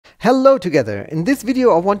Hello together! In this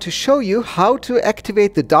video I want to show you how to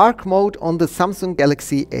activate the dark mode on the Samsung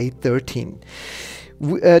Galaxy A13.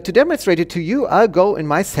 To demonstrate it to you, I'll go in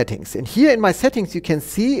my settings. And here in my settings you can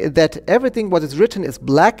see that everything what is written is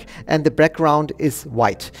black and the background is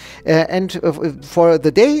white. For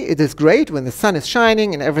the day it is great when the sun is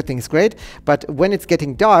shining and everything is great, but when it's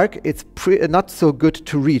getting dark it's not so good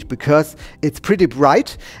to read because it's pretty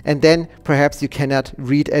bright, and then perhaps you cannot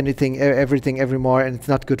read everything evermore, and it's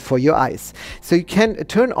not good for your eyes. So you can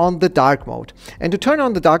turn on the dark mode. And to turn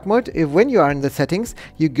on the dark mode, when you are in the settings,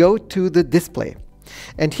 you go to the display.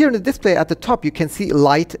 And here in the display at the top you can see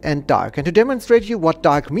light and dark. And to demonstrate you what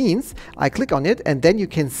dark means, I click on it and then you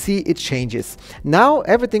can see it changes. Now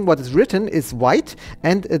everything what is written is white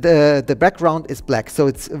and the background is black. So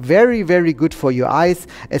it's very, very good for your eyes,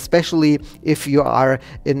 especially if you are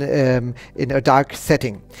in a dark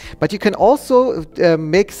setting. But you can also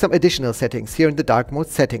make some additional settings here in the dark mode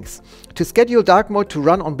settings. To schedule dark mode to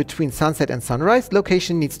run on between sunset and sunrise,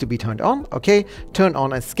 location needs to be turned on. Okay, turn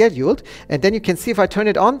on as scheduled. And then you can see if I turn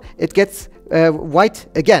it on, it gets white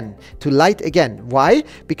again, to light again. Why?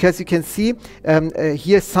 Because you can see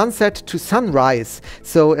here sunset to sunrise.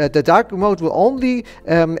 So the dark mode will only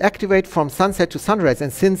activate from sunset to sunrise.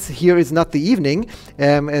 And since here is not the evening,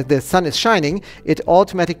 the sun is shining, it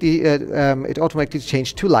automatically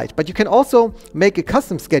changed to light. But you can also make a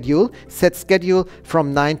custom schedule, set schedule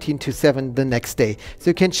from 19 to 7 the next day. So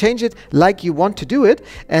you can change it like you want to do it.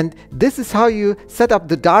 And this is how you set up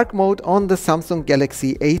the dark mode on the Samsung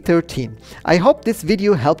Galaxy A13. I hope this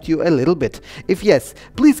video helped you a little bit. If yes,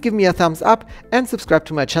 please give me a thumbs up and subscribe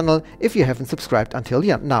to my channel if you haven't subscribed until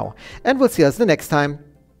now. And we'll see us the next time.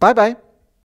 Bye bye.